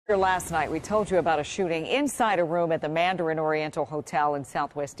Last night, we told you about a shooting inside a room at the Mandarin Oriental Hotel in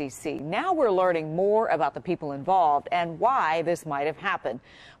Southwest D.C. Now we're learning more about the people involved and why this might have happened.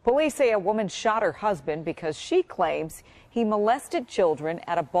 Police say a woman shot her husband because she claims he molested children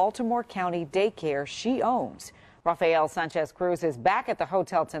at a Baltimore County daycare she owns. Rafael Sanchez Cruz is back at the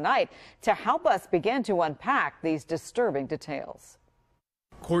hotel tonight to help us begin to unpack these disturbing details.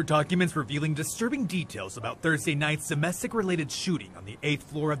 Court documents revealing disturbing details about Thursday night's domestic-related shooting on the 8th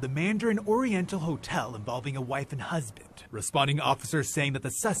floor of the Mandarin Oriental Hotel involving a wife and husband. Responding officers saying that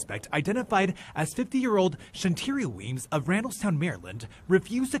the suspect, identified as 50-year-old Shantiri Weems of Randallstown, Maryland,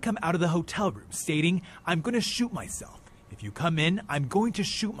 refused to come out of the hotel room, stating, "I'm going to shoot myself. If you come in, I'm going to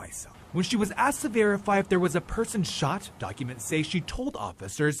shoot myself." When she was asked to verify if there was a person shot, documents say she told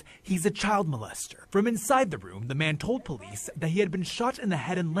officers he's a child molester. From inside the room, the man told police that he had been shot in the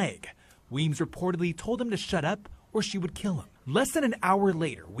head and leg. Weems reportedly told him to shut up or she would kill him. Less than an hour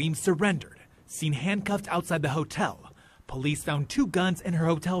later, Weems surrendered, seen handcuffed outside the hotel. Police found 2 guns in her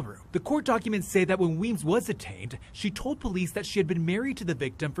hotel room. The court documents say that when Weems was detained, she told police that she had been married to the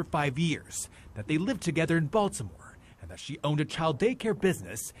victim for 5 years, that they lived together in Baltimore, and that she owned a child daycare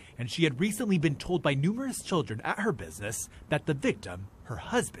business, and she had recently been told by numerous children at her business that the victim, her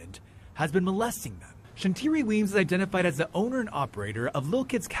husband, has been molesting them. Shantiri Weems is identified as the owner and operator of Little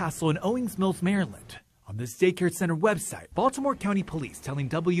Kids Castle in Owings Mills, Maryland. On this daycare center website, Baltimore County Police telling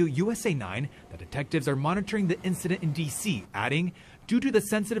WUSA 9 that detectives are monitoring the incident in D.C., adding, "Due to the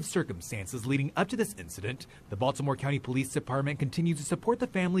sensitive circumstances leading up to this incident, the Baltimore County Police Department continues to support the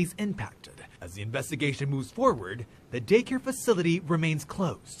families impacted. As the investigation moves forward, the daycare facility remains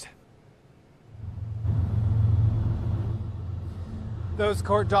closed." Those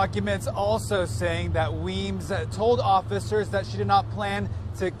court documents also saying that Weems told officers that she did not plan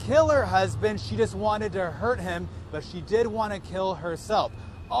to kill her husband. She just wanted to hurt him, but she did want to kill herself.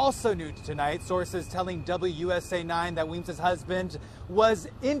 Also new tonight, sources telling WUSA 9 that Weems' husband was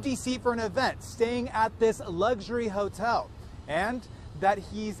in D.C. for an event, staying at this luxury hotel, and that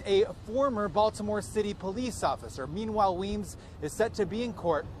he's a former Baltimore City police officer. Meanwhile, Weems is set to be in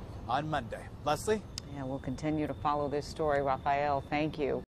court on Monday. Leslie? Yeah, we'll continue to follow this story. Rafael, thank you.